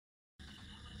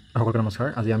সকলকে নমস্কাৰ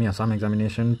আজি আমি আসাম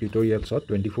এক্সামিনেশ্যন টিউটোৰিয়েলছত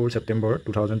 24 সেপ্টেম্বৰ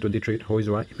 2023 ত হৈ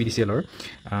যোৱা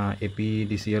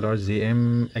APDCL JM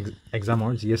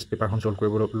এক্সামৰ GS পেপাৰখন সলভ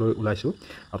কৰিবলৈ ওলাইছো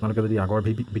আপোনালোকে যদি আগৰ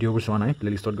ভিডিঅ'বোৰ চোৱা নাই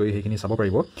প্লেলিষ্টত গৈ সেইখিনি চাব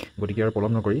পাৰিব গতিকে আৰু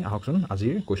পলম নকৰি আহকচোন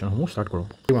আজিৰ কোৱেশ্যনসমূহ ষ্টাৰ্ট কৰোঁ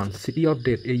 1 City of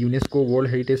Death a UNESCO World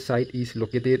Heritage Site is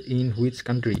located in which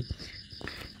country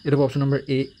এটা অপশন নম্বৰ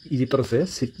এ ইজিপ্টত আছে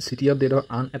সিটি অফ ডেথৰ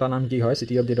আন এটা নাম কি হয়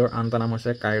সিটি অফ ডেথৰ আন এটা নাম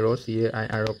হৈছে Cairo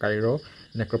CAIRO Cairo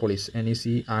necropolis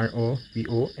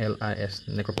NECROPOLIS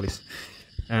necropolis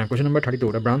question number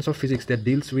 32 the branch of physics that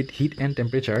deals with heat and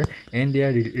temperature and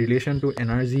their relation to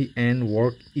energy and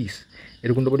work is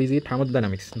এটো কোনটো বডি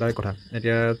thermodynamics দাই কথা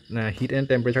এতিয়া heat and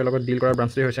temperature লগত ডিল কৰা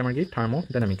ব্ৰাঞ্চটো হৈছে আমাৰ কি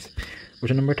thermodynamics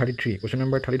question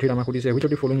number 33 আমাক সুধিছে which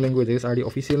of the following languages are the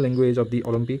official language of the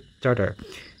Olympic Charter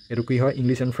এটো কি হয়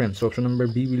English and French so option number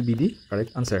B will be the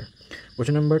correct answer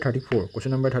question number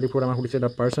 34 আমাক সুধিছে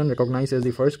the person recognized as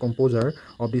the first composer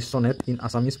of the sonnet in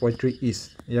Assamese poetry is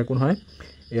ইয়া কোন হয়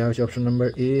ইয়া হৈছে option number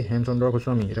A Hemchandra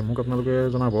Goswami এটা মোক আপোনালোকে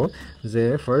জনাব যে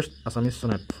first Assamese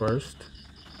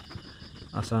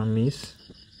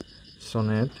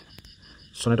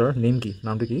sonneter name কি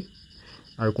নামটো কি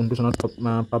আৰু কোনটো সনত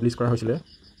পাবলিশ কৰা হৈছিল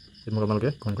এটা মোক আপোনালোকে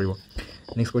কমেন্ট কৰিব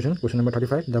Next question number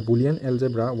 35 the Boolean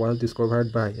algebra was discovered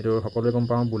by এটো সকলোৱে গম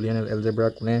পাওঁ Boolean algebra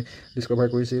কোনে ডিসকভাৰ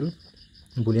কৰিছিল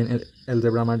Boolean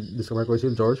algebra আমাৰ ডিসকভাৰ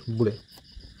কৰিছিল জৰ্জ বুলে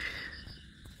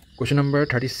Question number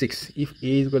 36 if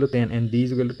a is equal to 10 and b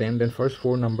is equal to 10 then first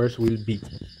four numbers will be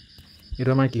এটো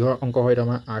আমাৰ কিহৰ অংক হয় এটা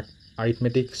আমাৰ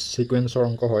arithmetic sequenceৰ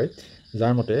অংক হয়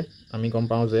যাৰ মতে আমি গম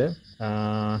পাওঁ যে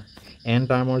n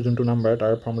টাইমৰ যোনটো নাম্বাৰ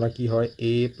তাৰ ফৰ্মুলা কি হয়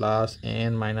a plus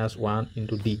n minus 1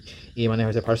 into d a মানে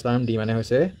হৈছে ফাৰ্স্ট টাইম d মানে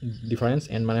হৈছে ডিফাৰেন্স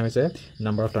n মানে হৈছে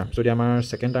নাম্বাৰ অফ টাইম যদি আমাৰ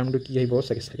সেকেন্ড টাইমটো কি আহিব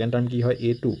সেকেন্ড টাইম কি হয়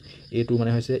a2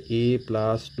 মানে হৈছে a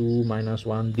plus 2 minus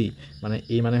 1 d মানে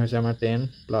a মানে হৈছে আমাৰ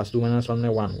 10 plus 2 minus 1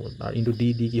 মানে 1 আৰু into d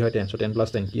কি হয় 10 so 10 plus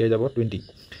 10 কি হৈ যাব 20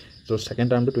 so second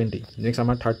term to 20 next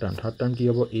আমাৰ third term কি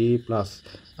হ'ব a plus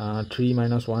 3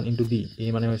 minus 1 into d a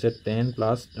মানে হৈছে 10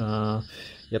 plus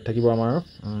ইয়াত থাকিব আমাৰ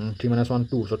 3 minus 1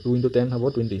 2 so 2 into 10 হ'ব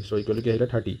 20 so equal to কি আহিলে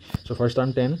 30 so first term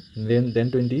 10 then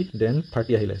 20 then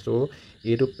 30 আহিলে so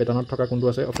a to পেটাৰ্ণত থকা কোনটো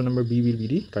আছে option number b will be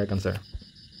the correct answer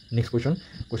next question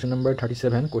number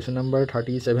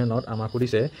 37 not আমাক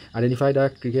সুধিছে identify the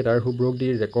cricketer who broke the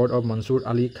record of Mansoor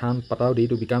Ali Khan Pataudi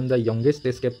to become the youngest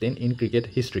test captain in cricket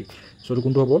history so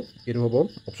কোনটো হ'ব এটো হ'ব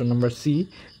option number c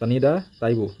Tanida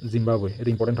Taibu Zimbabwe এটা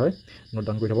important হয় note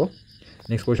down কৰি থব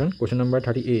Next question number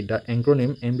 38 the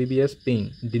acronym MBBS PAIN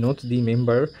denotes the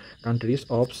member countries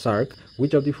of SAARC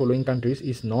which of the following countries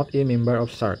is not a member of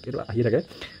SAARC এটো আহি থাকে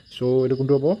so এটো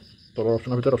কোনটো হ'ব তলৰ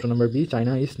অপচনৰ ভিতৰত option number B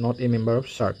China is not a member of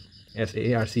SAARC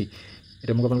SAARC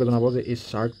এটা মোক আপোনালোকে জনাব যে এই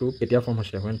SAARC টো কেতিয়া ফৰ্ম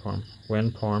হৈছিল when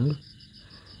formed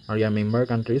আৰু ইয়াৰ member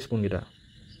countries কোনগিটা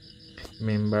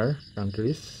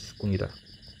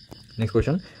Next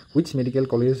question which medical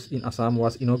college in Assam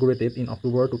was inaugurated in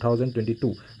October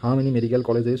 2022 how many medical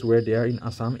colleges were there in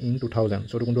Assam in 2000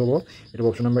 so কোনটো হ'ব এটো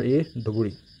option number A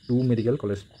Dhuburi 2 medical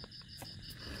college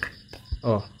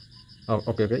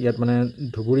okay ইয়াত মানে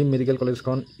Dhubri medical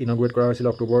কলেজখন ইনগ্ৰেট কৰা হৈছিল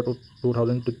অক্টোবৰ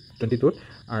 2022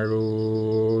 আৰু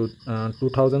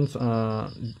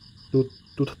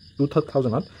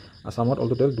 2000ত আসামত অল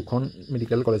টোটাল দুখন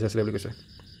মেডিকেল কলেজ আছিল বুলি কৈছে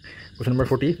Question number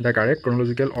 40 the correct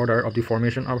chronological order of the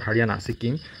formation of Haryana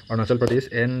Sikkim Arunachal Pradesh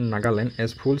and Nagaland as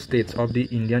full states of the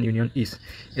Indian Union is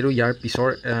এটো ইয়াৰ পিছৰ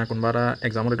কোনবাটা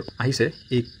এক্সামত আহিছে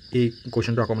এই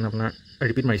কোৱেশ্চনটো আকৌ মানে আপোনাৰ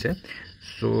ৰিপিট মাৰিছে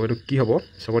সো এটো কি হ'ব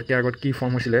সবতকৈ আগত কি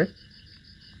ফৰ্ম হৈছিল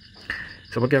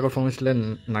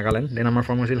Nagaland then আমাৰ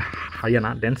ফৰ্ম হৈছিল Haryana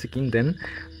then Sikkim then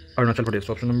Arunachal Pradesh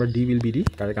option number D will be the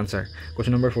correct answer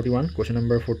question number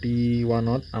 41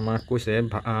 ot আমাক কৈছে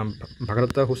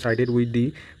Bhagaratta who sided with the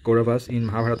Kauravas in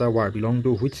Mahabharata war belong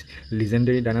to which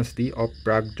legendary dynasty of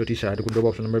Pragjyotisha এটো কোনটো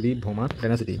option number B Bhoma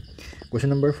dynasty question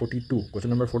number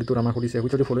 42 আমাক কৈছে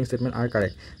which of the following statement are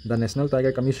correct the National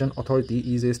Tiger Commission Authority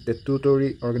is a statutory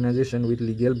organization with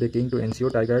legal backing to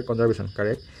ensure tiger conservation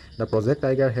correct the project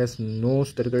tiger has no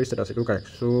statutory status eto correct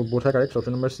so both are correct so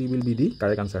option number C will be the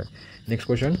correct answer next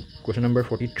question number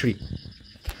 43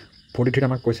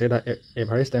 আমাক কৈছে the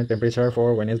average temperature for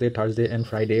Wednesday Thursday and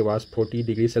Friday was 40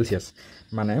 degrees Celsius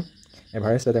মানে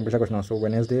average temperature question so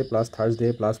Wednesday plus Thursday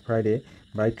plus Friday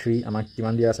by 3 আমাক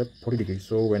কিমান দিয়া আছে 40 degree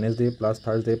so Wednesday plus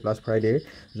Thursday plus Friday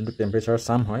যোনটো temperature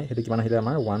sum হয় হেতু কিমান আহিলে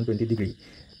আমাৰ 120 degree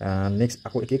next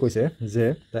আকৌ একে কৈছে যে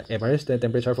the average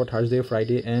temperature for Thursday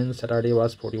Friday and Saturday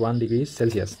was 41 degrees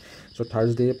Celsius so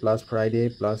Thursday plus Friday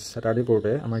plus Saturday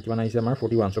কৰোতে আমাৰ কিমান আহিছে আমাৰ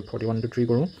 41 so 41 to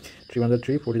 3 কৰো 3 1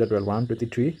 3 40 12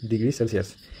 123 degrees Celsius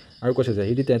আৰু কৈছে যে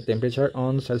the temperature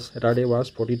on Saturday was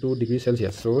 42 degrees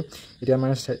Celsius. So এতিয়া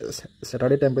আমাৰ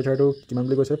Saturday temperature টো কিমান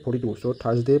বুলি কৈছে 42. So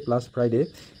Thursday plus Friday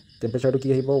temperature টো কি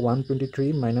আহিব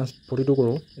 123 minus 42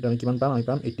 কৰো এটা আমি কিমান পাম আমি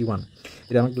পাম 81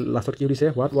 এটা আমাক লাষ্টত কি দিছে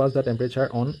what was the temperature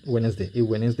on Wednesday এই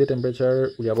Wednesday temperature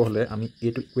উলিয়াব হলে আমি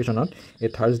এইটো ইকুৱেশ্যনত এই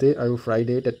Thursday আৰু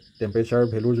Friday temperature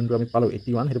value যোনটো আমি পালো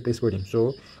 81 হেতু প্লেস কৰি দিম so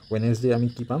Wednesday আমি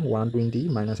কি পাম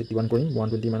 120 minus 81 কৰিম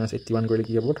 120 minus 81 কৰিলে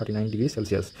কি হ'ব 39 degrees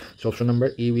Celsius so option number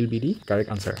A will be the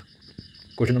correct answer.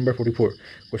 Question number 44.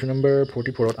 Question number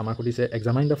 44 আমাক সুধিছে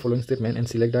examine the following statement and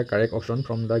select the correct option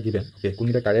from the given. Okay,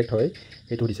 কোনটা correct হয়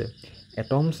হেতু দিছে.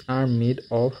 Atoms are made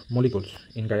of molecules.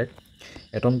 Incorrect.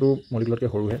 Atom to molecule ke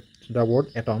horu hai. The word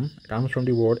atom comes from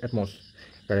the word atmos.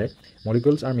 Correct.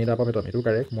 Molecules are made up of atom. Hetu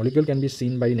correct. Molecule can be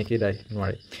seen by naked eye.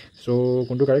 Noare. So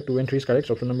kuntu correct 2 and 3 is correct.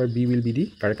 So option number B will be the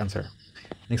correct answer.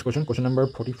 Next question, question number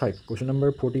 45. Question number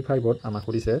 45 what amak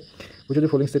hodise which of the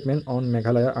following statement on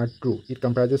Meghalaya are true? It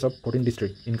comprises of 14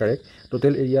 districts. Incorrect.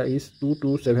 Total area is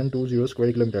 22720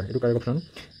 square kilometer. It is correct option.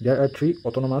 There are 3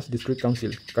 autonomous district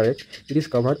council. Correct. It is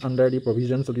covered under the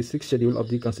provisions of the 6th schedule of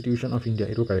the Constitution of India.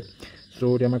 It is correct. So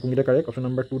the amak kungita correct. Option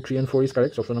number 2, 3 and 4 is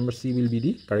correct. So option number C will be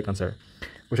the correct answer.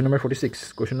 Question number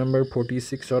 46. Question number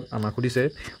 46 what amak hodise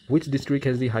which district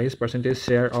has the highest percentage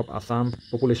share of Assam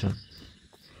population?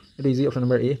 It is easy. Option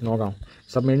number A, Nagaon.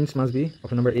 Submarines must be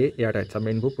option number A, airtight.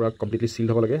 Submarine book pura completely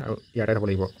sealed hobo lage aru airtight hobo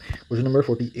lagibo. Question number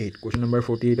 48. Question number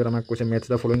 48 amak question match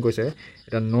the following koise.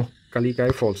 Eta Naukri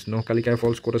Falls. Naukri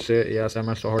Falls kota se ya ase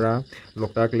amar Sohra,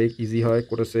 Loktak Lake easy hoy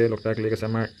kota se Loktak Lake ase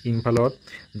amar Imphalot,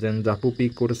 then Japu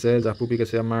Peak kota se Japu Peak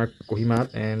ase amar Kohimat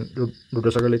and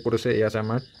Rudrasagar Lake kota se ya ase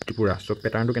amar Tripura. So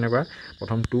pattern to kenekwa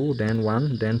prothom 2 then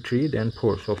 1 then 3 then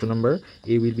 4. So option number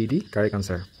A will be the correct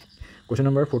answer. Question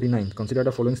number 49. Consider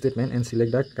the following statement and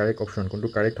select the correct option. Kuntu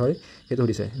correct hoy hetu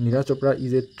dise. Neeraj Chopra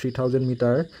is a 3000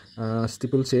 meter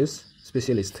steeplechase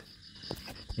specialist.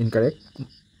 Incorrect.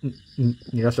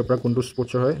 Neeraj Chopra kuntu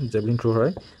sports hoy javelin throw hoy.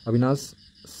 Avinash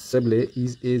Sable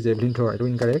is a javelin thrower. Etu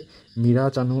incorrect.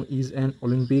 Mira Chanu is an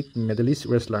Olympic medalist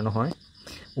wrestler no hoy.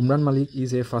 Umran Malik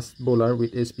is a fast bowler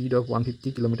with a speed of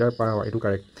 150 km/h. Etu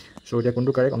correct. So dia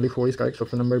kuntu correct. Only 4 is correct. So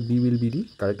option number B will be the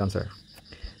correct answer.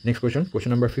 Next question,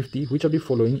 question number 50. Which of the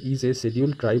following is a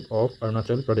scheduled tribe of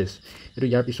Arunachal Pradesh? Etu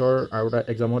yar pisor aru ta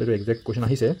exam etu exact question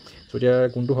ahise. So dia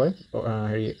kuntu hoy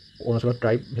heri Arunachal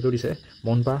tribe hetu dise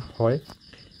Monpa hoy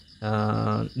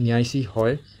Nyaisi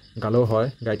hoy Galo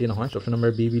hoy Gaiti no hoy. So option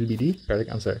number B will be the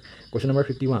correct answer. Question number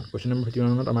 51. Question number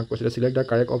 51 amak question select the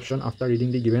correct option after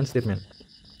reading the given statement.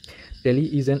 Tally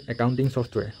is an accounting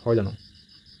software. Hoy jano.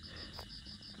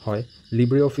 Hoy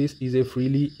LibreOffice is a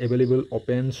freely available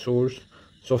open source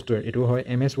software. Etu hoy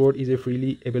MS Word is a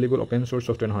freely available open source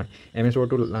software hoy. MS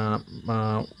Word to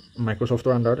Microsoft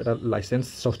under eta license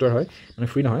software hoy mane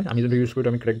free no hoy ami jodi use koru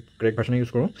ami correct version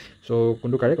use koru. So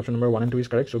kuntu correct option number 1 and 2 is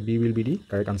correct. So B will be the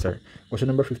correct answer. Question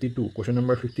number 52. Question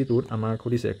number 52 amak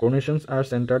hodise coronations are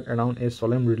centered around a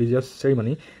solemn religious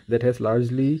ceremony that has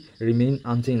largely remained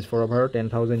unchanged for over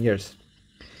 10,000 years.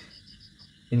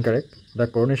 Incorrect. The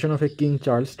coronation of a King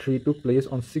Charles III took place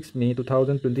on 6 May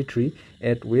 2023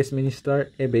 at Westminster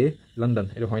Abbey,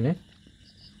 London. Etu hoine?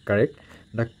 Correct.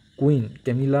 The Queen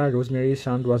Camilla Rosemary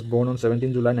Sand was born on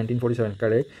 17 July 1947.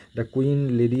 Correct. The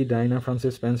Queen Lady Diana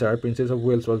Frances Spencer, Princess of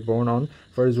Wales, was born on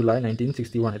 1st July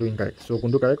 1961. Etu incorrect. So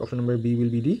kuntu correct. Option number B will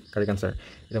be the correct answer.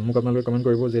 Eta muk apnaloke comment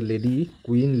koribo je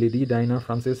Queen Lady Diana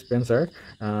Frances Spencer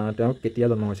teo ketia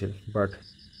janmo hoisil. But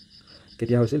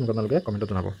ketia hoisil muk apnaloke comment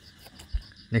jonabo.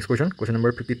 Next question, question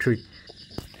number 53.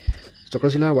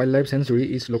 Chakrasila Wildlife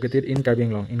Sanctuary is located in Karbi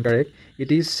Anglong. Incorrect. It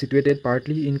is situated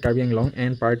partly in Karbi Anglong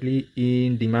and partly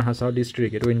in Dima Hasao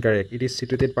district. It is incorrect. It is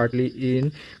situated partly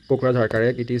in Kokrajhar.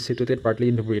 Correct. It is situated partly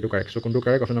in Dhubri. It is correct. So kuntu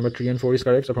correct. Option number 3 and 4 is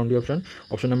correct. So from the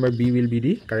option number B will be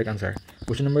the correct answer.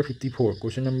 Question number 54.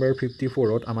 Question number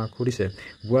 54 what amak hodise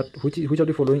which of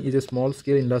the following is a small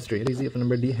scale industry? It is option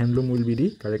number D, handloom will be the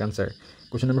correct answer.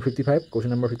 Question number 55. Question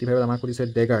number 55 amak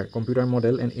hodise Dagger computer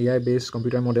model and AI based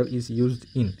computer model is used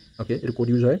in. Okay, it code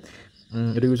use hoy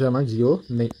it use amar geo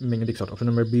magnetic shot. Option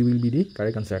number B will be the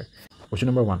correct answer. Question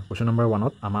number 1. Question number 1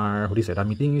 ot amar hodise the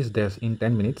meeting is this in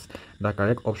 10 minutes. The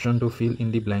correct option to fill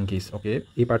in the blank is. Okay,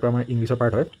 ei part amar English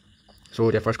part hoy.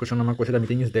 So the first question amar question the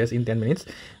meeting is this in 10 minutes.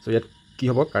 So yet ki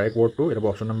hobo correct word to eta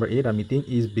option number A, the meeting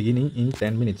is beginning in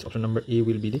 10 minutes. Option number A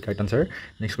will be the correct answer.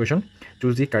 Next question,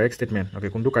 choose the correct statement. Okay,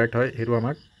 kuntu correct hoy hetu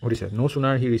amak hodise no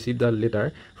sooner he received the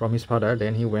letter from his father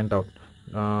than he went out.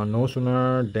 No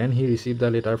sooner than he received the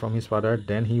letter from his father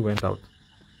than he went out.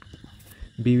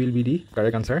 B will be the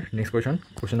correct answer. Next question.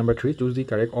 Question number 3. Choose the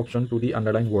correct option to the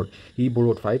underlined word. He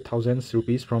borrowed 5,000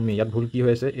 rupees from me. Yat bhul ki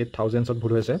hoise 8,000 ot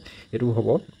bhul hoise. Etu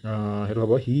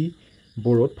hobo he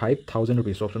borrowed 5,000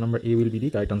 rupees. So option number A will be the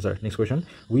correct answer. Next question.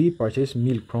 We purchased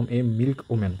milk from a milk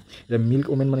woman. The milk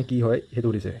woman mane ki hoy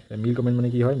hetu dise. The milk woman mane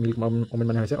ki hoy milk woman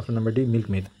mane hoise option number D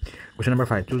milkmaid. Question number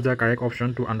 5. Choose the correct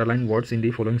option to underline words in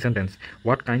the following sentence.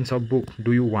 What kinds of book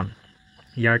do you want?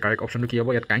 Here correct option to ki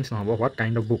hobo yat kinds no hobo what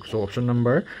kind of book. So option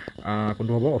number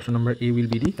kuntu hobo option number A will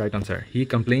be the correct answer. He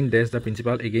complained against the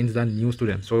principal against the new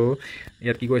student. So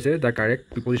yat ki koise the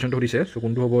correct preposition to dise. So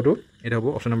kuntu hobo to eta hobo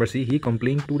option number C. He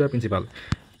complained to the principal.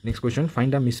 Next question. Find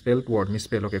the misspelled word.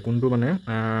 Misspell. Okay, kuntu mane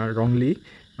wrongly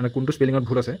mane kuntu spelling ot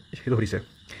bhul ase hetu dise.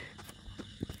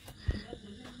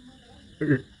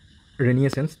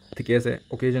 Renaissance ठीक है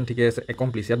occasion ठीक है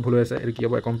accomplish याद भूलो ऐसे ये क्या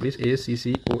वो accomplish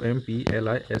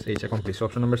ACCOMPLISH accomplish. So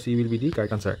option number C will be the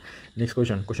correct answer. Next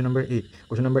question. Question number 8.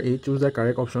 Question number 8. Choose the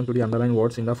correct option to the underlined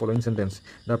words in the following sentence.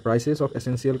 The prices of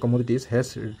essential commodities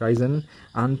has risen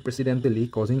unprecedentedly,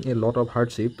 causing a lot of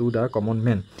hardship to the common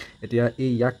man. एतिया ए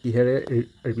याक किहेरे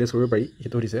replace करिब पारि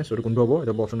हेतु दिसे. So कोनটো हबो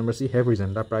एटा option number C have risen.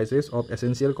 The prices of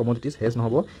essential commodities has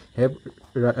নহबो have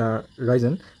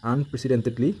risen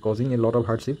unprecedentedly, causing a lot of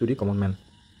hardship to the common man.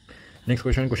 Next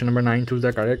question. Question number 9. Choose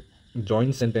the correct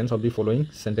joint sentence of the following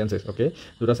sentences. Okay,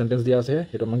 দুটা sentence দিয়া আছে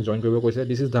হেতু আমাক join কৰিব কৈছে.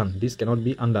 This is done, this cannot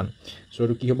be undone. So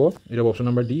এটো কি হ'ব এটা option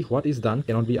number D. What is done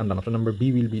cannot be undone. Option number B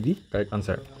will be the correct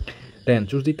answer. 10.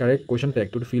 Choose the correct question tag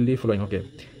to fill the following. Okay,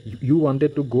 you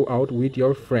wanted to go out with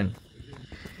your friend.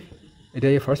 এটা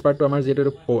এই first part তো আমাৰ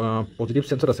যেটো positive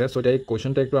সেন্সত আছে. So এটা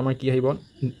question tag তো আমাৰ কি আহিব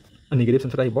নেগেটিভ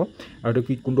সেন্সত আহিব আৰু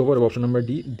কি কোনটো হ'ব option number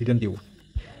D didn't U.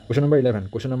 Question number 11.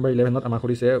 Question number 11 not amak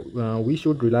say we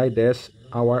should rely dash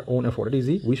our own effort. It is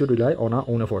easy. We should rely on our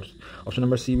own efforts. Option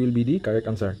number C will be the correct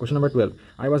answer. Question number 12.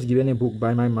 I was given a book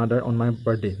by my mother on my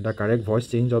birthday. The correct voice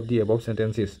change of the above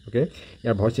sentences. Okay.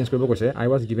 Yeah, voice change koribo koise. I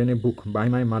was given a book by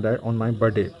my mother on my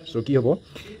birthday. So ki hobo?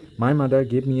 My mother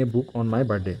gave me a book on my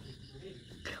birthday.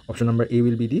 Option number A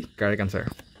will be the correct answer.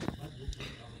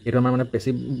 এটা আমাৰ মানে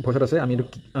passive ভয়েসত আছে আমি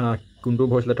কোনটো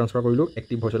ভয়েসলে transfer কৰিলো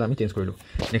active ভয়েসলে আমি change কৰিলো.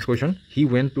 Next question. He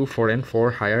went to foreign for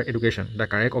higher education. The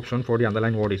correct option for the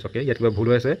underline word is. Okay, ইয়াত কিবা ভুল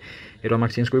হৈ আছে এইটো আমাক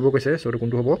চেঞ্জ কৰিব কৈছে. চ' এইটো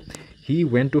কোনটো হ'ব? হি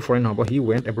ওয়েন্ট টু ফৰেন হ'ব, he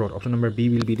went abroad. Option number B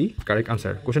will be the correct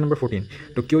answer. Question number 14.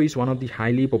 Tokyo' is one of the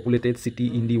highly populated city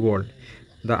in the world.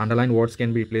 The underline words can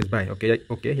B replace by.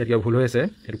 Okay ইয়াত কিবা ভুল হৈ আছে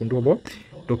এইটো কোনটো হ'ব?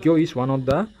 Tokyo' is one of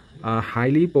the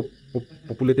highly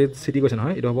populated city question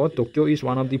hoy eto hobo Tokyo is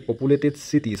one of the populated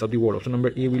cities of the world. Option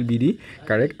number A will be the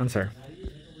correct answer.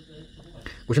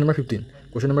 Question number 15.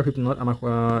 Question number 15 not amak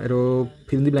eto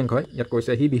fill in the blank hoy yat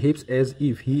koise he behaves as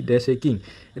if he dash a king.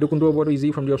 Eto kuntu hobo easy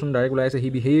from the option direct ulai ase he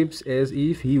behaves as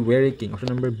if he were a king. Option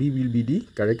number B will be the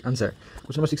correct answer.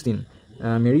 Question number 16.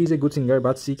 Mary is a good singer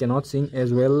but she cannot sing as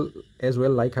well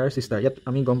like her sister. Yet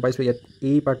ami gom paisu yet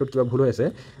a part of kiba bhul hoise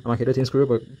amak hetu change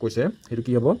koribo koise hetu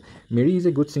ki hobo Mary is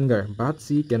a good singer but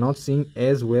she cannot sing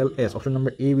as well as. Option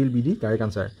number A will be the correct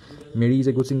answer. Mary is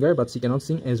a good singer but she cannot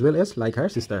sing as well as like her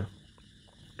sister.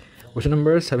 Question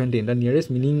number 17. The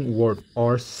nearest meaning word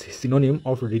or synonym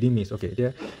of redeem is. Okay, এতিয়া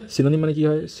synonym মানে কি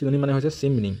হয়? Synonym মানে হৈছে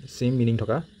same meaning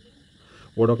থকা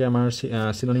wordকে আমাৰ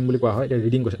synonym বুলি কোৱা হয়. এটা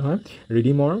ৰিডিং কোৱেশ্চন হয়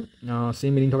ৰিডিমৰ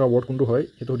same meaning থকা word কোনটো হয়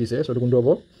হেতু দিছে. সো কোনটো হ'ব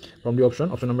from the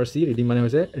option number C. Redeem মানে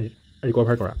হৈছে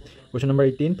ৰিকভাৰ কৰা. Question number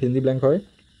 18. fill in the blank হয়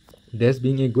Dash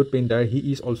being a good painter he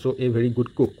is also a very good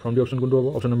cook. From the option কোনটো হ'ব?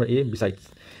 Option number A.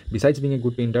 Besides being a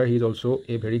good painter he is also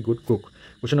a very good cook.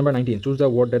 Question number 19. Choose the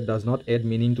word that does not add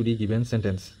meaning to the given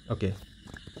sentence. Okay,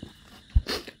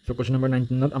 so question number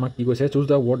 19 not amak ki koise choose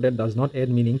the word that does not add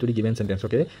meaning to the given sentence.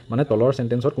 Okay, mane tolor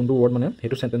sentence ot kuntu word mane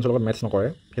hetu sentence logot match nokore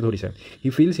hetu dise. He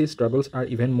feels his troubles are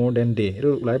even more than they. Hetu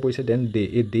ulai poise than they.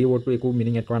 A day word to eku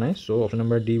meaning add kora nai. So option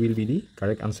number D will be the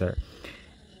correct answer.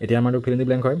 Etia amaru fill in the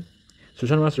blank hoy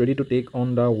Susan was ready to take on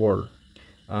the world.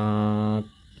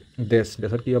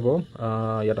 Desot ki hobo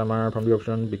yat amar from the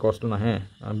option because to nahe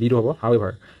B to hobo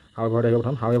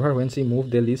however when she moved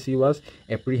Delhi she was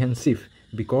apprehensive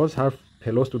because her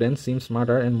fellow students seemed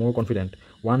smarter and more confident.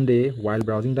 One day while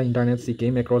browsing the internet she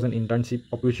came across an internship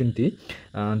opportunity.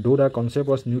 Though the concept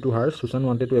was new to her, Susan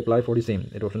wanted to apply for the same.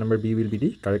 Option number B will be the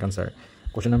correct answer.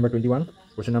 Question number 21.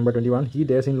 Question number 21. He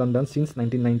days in London since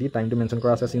 1990. Time to mention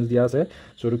kora ase since dia ase.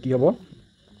 So ki hobo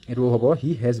etu hobo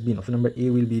he has been. Option number A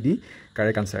will be the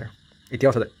correct answer. Etia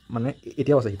ase mane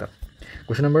etia ase hita.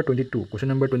 Question number 22. Question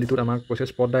number 22 amak process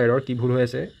spot the error ki bhul hoy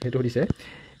ase hetu dise.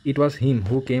 It was him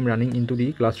who came running into the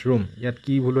classroom. Yat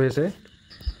ki bhul hoy ase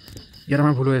ইয়াত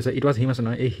আমাৰ ভুল হৈ আছে it was হিম আছে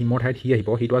নহয় এই হিমৰ ঠাইত হি আহিব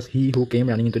it was he who chemo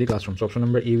running into the classroom so option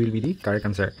number A will be the correct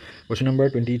answer question number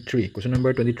 23 question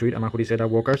number 23 আমাক সুধিছে দা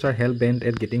ওয়াৰ্কাৰ্ছ R help bent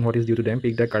at getting what is due to them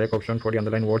pick da correct option for the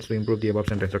underline words two improve the above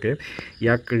sentence okay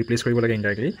ইয়াক replace কৰিব লাগে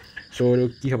indirectly so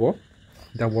কি হ'ব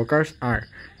দা ওয়াৰ্কাৰ্ছ R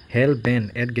help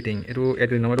bend at getting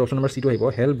etu number option number c to aibo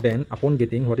help bend upon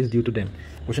getting what is due to them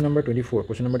question number 24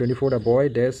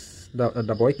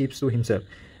 the boy keeps to himself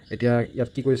etia yat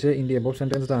ki koise in the above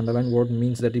sentence the underlined word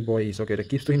means that the boy is okay the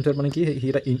keeps to himself mane ki he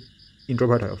eta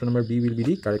introvert hai option number b will be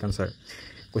the correct answer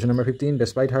question number 15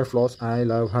 despite her flaws I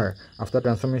love her after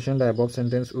transformation the above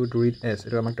sentence would read as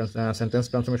etu amak sentence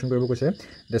transformation koribo koise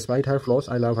despite her flaws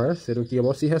I love her setu ki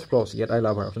hobo she has flaws yet I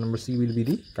love her option number c will be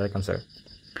the correct answer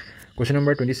question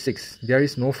number 26 there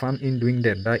is no fun in doing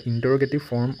that the interrogative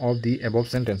form of the above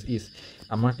sentence is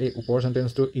amak ei upor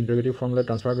sentence to interrogative form la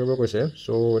transfer koribo koise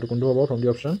so etu kuntu hobo from the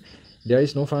option there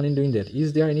is no fun in doing that is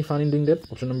there any fun in doing that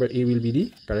option number a will be the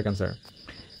correct answer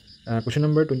question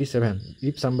number 27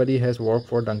 if somebody has worked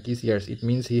for donkey's years it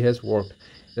means he has worked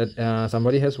that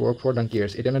somebody has worked for donkey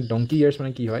years eta na donkey years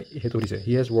mane ki hoy hetu dise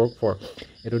he has worked for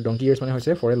etu donkey years mane hoise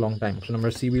for a long time option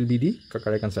number c will be the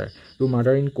correct answer to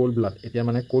murder in cold blood etia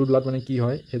mane cold blood mane ki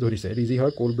hoy hetu dise easy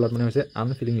hoy cold blood mane hoise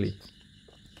unfeelingly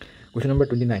question number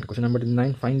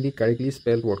 29 find the correctly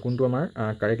spelled word kuntu amar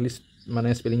correctly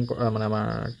mane spelling mane amar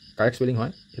correct spelling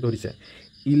hoy hetu dise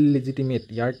illegitimate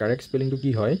yar correct spelling to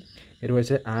ki hoy etu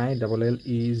hoise I double L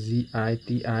E G I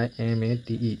T I M A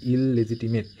T E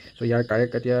illegitimate so yar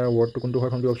correct atia word to kuntu hoy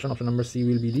from the option number c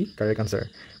will be the correct answer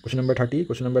question number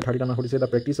 30 ta hoise the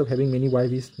practice of having many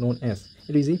wives is known as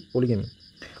it is polygamy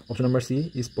option number c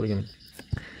is polygamy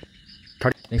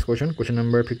next question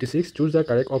number 56 choose the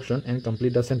correct option and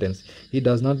complete the sentence he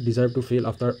does not deserve to fail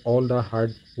after all the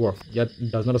hard work yet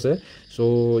does not ase so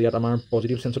yat amar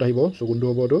positive sense ahibo so kuntu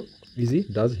hobo to easy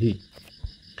does he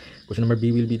question number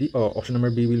b will be the option number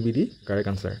b will be the correct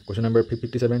answer question number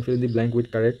 57 fill in the blank with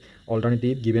correct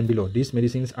alternative given below these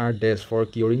medicines are dash for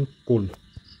curing cold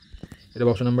it is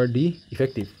option number d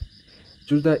effective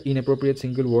choose the inappropriate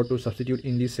single word to substitute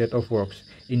in this set of words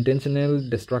intentional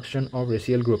destruction of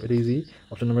racial group it is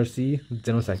option number c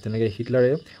genocide jenege hitler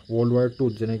world war 2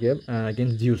 jenege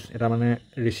against jews eta mane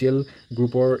racial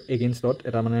group or against dot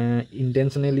eta mane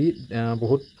intentionally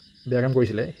bahut বেয়া কাম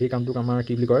কৰিছিলে সেই কামটো আমাৰ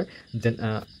কি বুলি কয়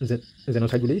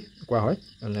genocide বুলি কোৱা হয়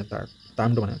মানে তাৰ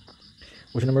টাৰ্মটো মানে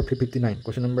question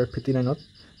number 59 to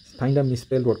find the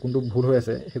misspelled word কোনটো ভুল হৈ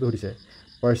আছে হেতু দিছে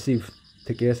perceive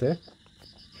ঠিকে আছে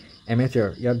amateur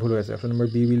ইয়াত ভুল হৈ আছে option number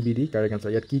b will be the correct answer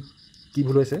ইয়াত কি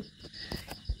ভুল হৈছে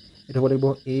এটা হ'ব লাগিব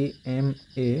a m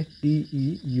a t e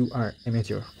u r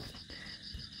amateur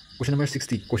question number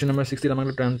 60 আমাক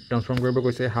ট্ৰান্সফৰ্ম কৰিব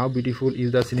কৈছে how beautiful is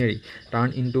the scenery turn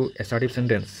into assertive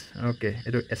sentence okay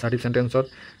এটো assertive sentence ত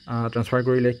ট্ৰান্সফাৰ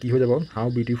কৰিলে কি হৈ যাব how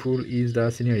beautiful is the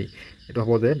scenery এটো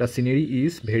হ'ব যে the scenery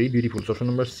is very beautiful so option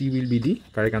number c will be the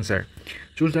correct answer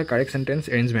choose the correct sentence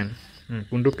arrangement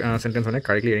কোনটো sentence মানে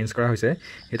correctly arrange কৰা হৈছে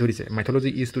হেতু দিছে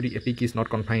mythology is to the epic is not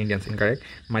confined Indians incorrect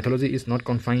mythology is not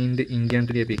confined Indian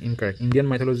to the epic incorrect Indian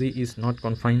mythology is not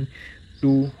confined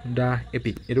to the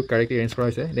epic etu correctly arrange kora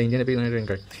hoise the Indian epic is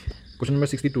incorrect question number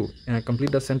 62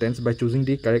 complete the sentence by choosing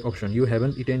the correct option you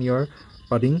haven't eaten your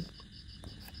pudding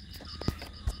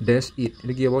dash eat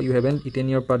etu ki hobo you haven't eaten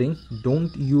your pudding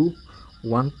don't you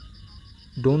want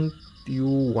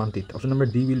it option number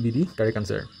d will be the correct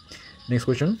answer next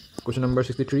question number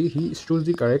 63 he choose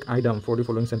the correct item for the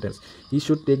following sentence he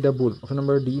should take the bull option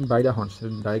number d by the horns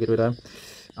direct etu eta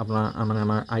apna mane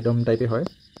amar item type hoy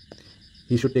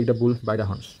he should take the bull by the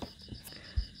horns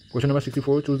question number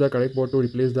 64 choose the correct word to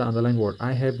replace the underlined word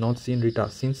I have not seen Rita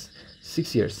since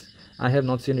 6 years I have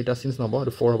not seen Rita since number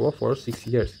 4 for 6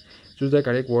 years choose the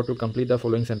correct word to complete the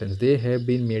following sentence they have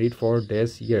been married for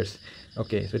dash years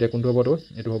okay so eta kuntu hobo to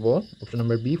etu hobo option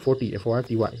number b 40 f o r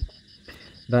t y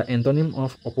the antonym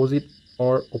of opposite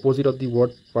or opposite of the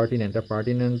word pertinent the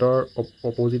pertinent or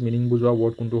opposite meaning bujwa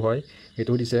word kuntu hoy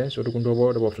hetu dise so etu kuntu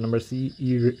hobo option number c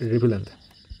irrelevant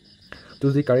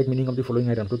choose the correct meaning of the following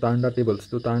item to turn the tables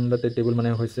to turn the table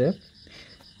mane hoise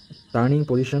turning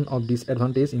position of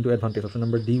disadvantage into advantage option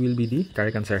number d will be the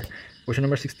correct answer question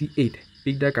number 68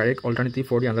 pick the correct alternative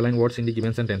for the underlined words in the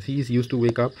given sentence he is used to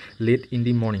wake up late in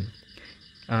the morning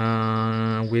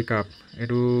wake up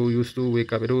etu used to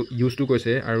wake up etu used to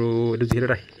koise aru etu jehetu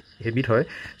eta habit hoy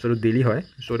so etu daily hoy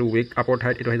so etu wake up or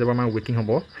thait etu hojaba ma waking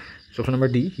hobo so option number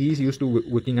d he is used to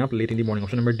waking up late in the morning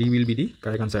option number d will be the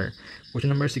correct answer question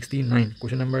number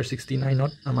 69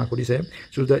 not ama kodise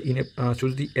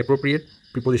choose the appropriate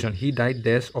preposition he died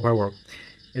dash overwork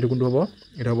etu kuntu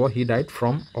hobo he died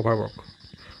from overwork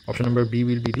option number b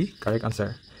will be the correct answer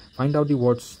Find out the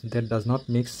words that does not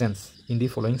make sense in the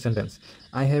following sentence.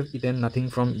 I have eaten nothing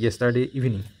from yesterday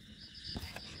evening.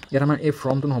 ইয়াত আমাৰ এই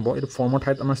ফৰ্মটো নহ'ব, এইটো ফৰ্মৰ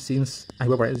ঠাইত আমাৰ signs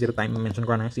আহিব পাৰে, যিহেতু টাইম মেনশ্যন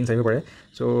কৰা নাই, চিন্স আহিব পাৰে।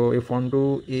 চ' এই ফৰ্মটো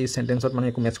এই চেণ্টেন্সত মানে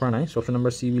একো মেচ কৰা নাই। চ' option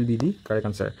number C will be the correct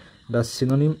answer. The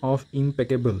চিনোনিম of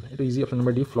ইম্পেকেবল, এইটো easy. Option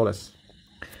number D ফ্ললেছ।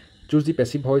 Choose the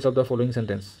passive voice of the following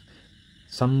sentence.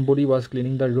 Somebody was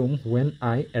cleaning the room when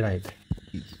I arrived.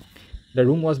 The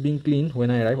room was being cleaned when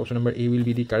I arrived. Option number A will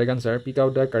be the correct answer. Pick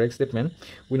out the correct statement.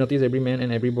 We notice every man and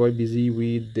every boy busy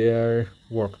with their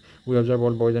work. We observe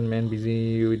all boys and men busy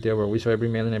with their work. We saw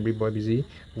every man and every boy busy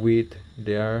with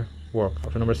their work.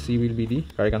 Option number C will be the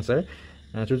correct answer.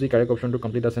 Choose the correct option to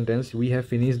complete the sentence. We have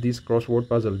finished this crossword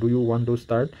puzzle. Do you want to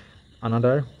start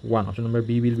another one? Option number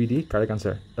B will be the correct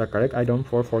answer. The correct item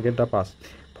for forget the past.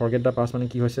 Forget the past মানে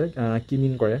কি হৈছে, কি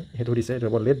মিন কৰে সেইটো দিছে। এটা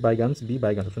হ'ব let bygones be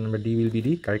bygones. Option number D will be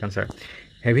the correct answer.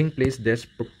 Having placed dash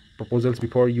proposals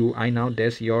before you, I now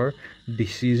dash your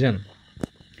decision.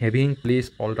 Having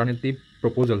placed alternative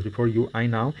proposals before you, I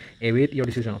now await your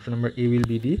decision. Option number A will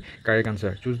be the correct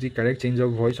answer. Choose the correct change of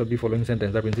voice of the following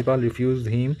sentence. The principal refused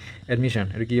him admission.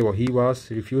 He was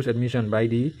refused admission by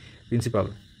the principal.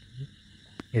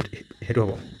 সেইটো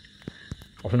হ'ব।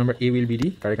 Option number A will be the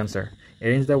correct answer.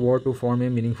 Arrange the word to form a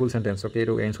meaningful sentence. Okay,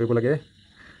 to arrange কৰিব লাগে।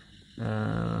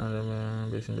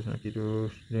 Base investment, key to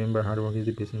remember hard work is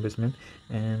the base investment,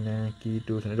 and key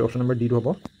to option number D to হ'ব।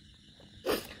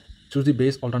 Choose the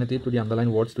best alternative to the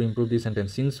underlined words to improve the sentence.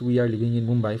 Since we are living in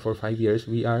Mumbai for 5 years,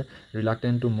 we are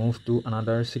reluctant to move to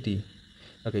another city.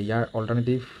 Okay, year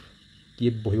alternative কি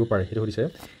বহিব পাৰে সেইটো দিছে।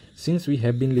 Since we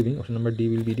have been living, option number D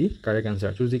will be the correct answer.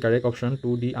 Choose the correct option to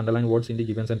the underlined words in the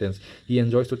given sentence. He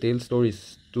enjoys to tell stories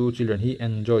to children. He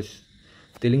enjoys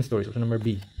telling stories. Option number B.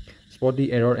 Spot the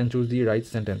error and choose the right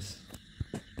sentence.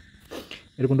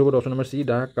 Option number C.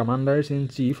 The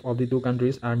commanders-in-chief of the two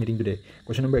countries are meeting today.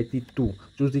 Question number 82.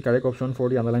 Choose the correct option for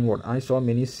the underlined word. I saw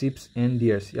many ships and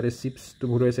deers. Here is ships to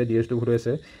bhuru ase, deers to bhuru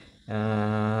ase.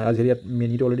 As here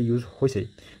many to already use hoise.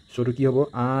 So to ki hobo,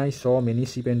 I saw many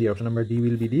sheep and deer. Option number D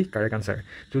will be the correct answer.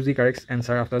 Choose the correct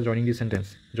answer after joining the sentence.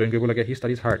 Join koribo lage, he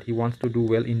studies hard. He wants to do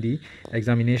well in the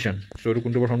examination. So to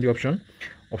kuntu from the option.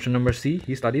 Option number C.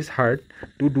 He studies hard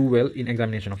to do well in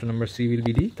examination. Option number C will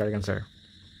be the correct answer.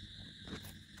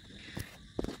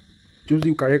 Choose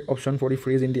the correct option for the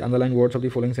phrase in the underlined words of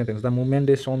the following sentence. The moment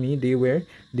they saw me, they were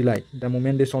delighted. The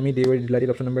moment they saw me, they were delighted.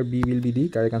 Option number B will be the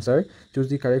correct answer. Choose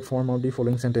the correct form of the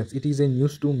following sentence. It is a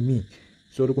news to me.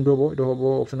 So to kuntu hobo, it hobo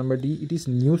option number D. It is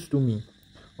news to me.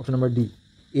 Option number D.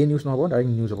 A news no hobo,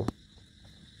 direct news hobo.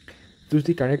 Choose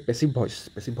the correct passive voice.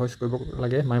 Passive voice koribo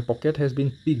lage. My pocket has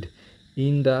been picked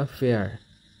in the fair.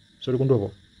 So to kuntu hobo.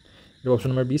 Option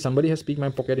number B. Somebody has picked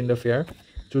my pocket in the fair.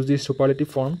 Choose the superlative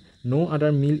form. No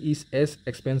other meal is as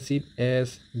expensive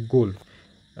as gold.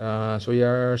 So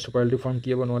your superlative form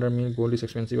ki hobo, no other meal, gold is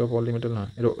expensive of all the metal.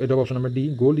 It option number D.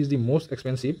 Gold is the most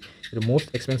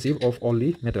expensive of all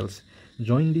the metals.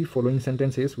 Join the following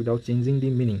sentences without changing the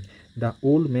meaning. The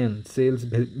old man sells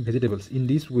vegetables. In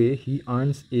this way, he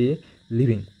earns a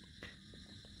living.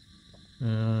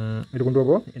 It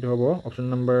hobo option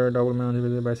number the old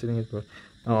man by selling it.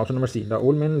 Option number C. The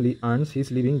old man earns his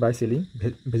living by selling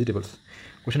vegetables.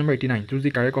 Question number 89. Choose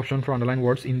the correct option for underlined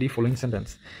words in the following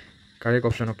sentence. Correct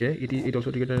option. Okay. It also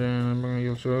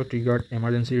triggered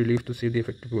emergency relief to save the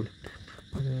affected people.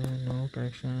 No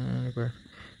correction required.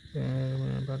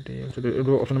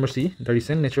 Option number C. The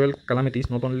recent natural calamities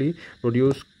not only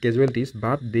produce casualties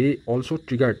but they also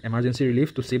triggered emergency relief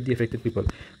to save the affected people.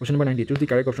 Question number 90. Choose the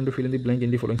correct option to fill in the blank in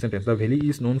the following sentence. The valley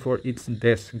is known for its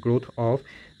dense growth of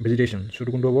vegetation. So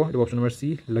to kuntu option number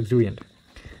C, luxuriant.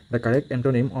 The correct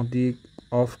antonym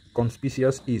of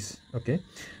conspicuous is, okay.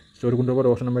 So to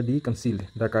kuntu option number D, concealed.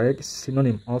 The correct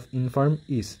synonym of infirm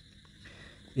is,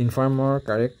 infirm or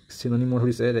correct synonym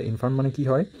or say the infirm mane ki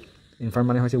hoy. Infirm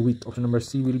mane hoise weak. Option number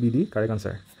C will be the correct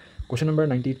answer. Question number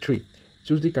 93.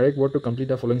 Choose the correct word to complete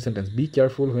the following sentence. Be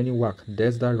careful when you walk.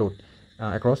 Dash the road.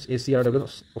 Across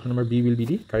ACRW. Option number B will be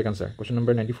the correct answer. Question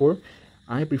number 94.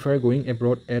 I prefer going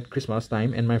abroad at Christmas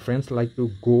time and my friends like to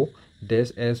go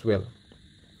dash as well.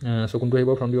 So kuntu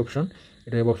hobo from the option.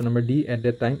 It have option number D at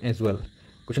that time as well.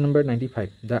 Question number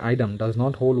 95. The item does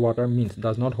not hold water means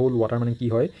does not hold water mane ki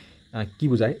hoy ki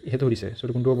bujai hetu dise. So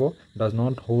kuntu hobo does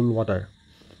not hold water.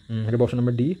 Option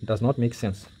number D does not make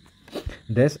sense.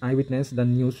 This eyewitness, the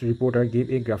news reporter, gave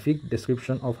a graphic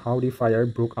description of how the fire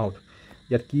broke out.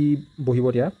 Yat ki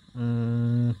bohibo dia.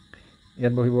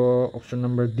 Yat bohibo option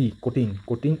number D, quoting.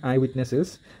 Quoting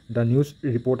eyewitnesses, the news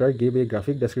reporter gave a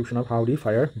graphic description of how the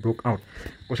fire broke out.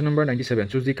 Question number 97.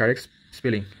 Choose the correct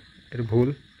spelling. Etu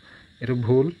bhul.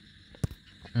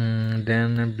 Then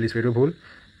bliss এইটো ভুল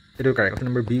এইটো correct option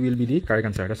number B will be the correct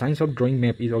answer the science of drawing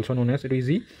map is also' known as এইটো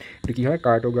easy এইটো কি হয়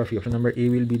কাৰ্ট'গ্ৰাফি option number A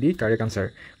will be the correct answer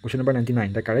question number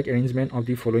 99 the correct arrangement of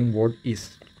the following word is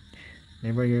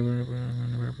never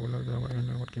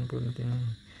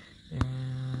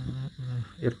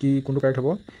ইয়াত কি কোনটো correct হ'ব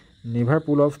never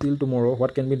pool of টিল টুমৰো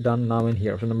what can be done নাও and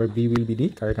here option number B will be the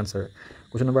correct answer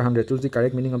question number 100 choose the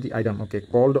correct meaning of the item okay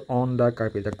cold on the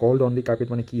carpet the cold on the carpet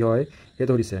মানে কি হয়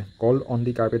সেইটো সুধিছে cold on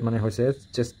the carpet মানে হৈছে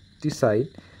চেষ্টিচাইড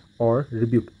অৰ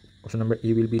ৰিবিউক option number A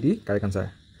will be the correct answer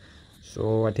so'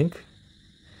 I think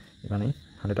ইমানেই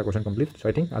 100টা question complete চ'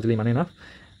 আই think আজিলৈ ইমানেই না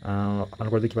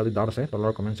আপোনালোকৰ যদি কিবা যদি ডাউট আছে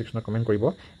তলৰ কমেণ্ট ছেকশ্যনত কমেণ্ট কৰিব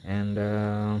and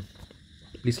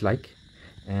please like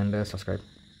and subscribe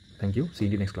thank U C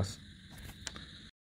in the next class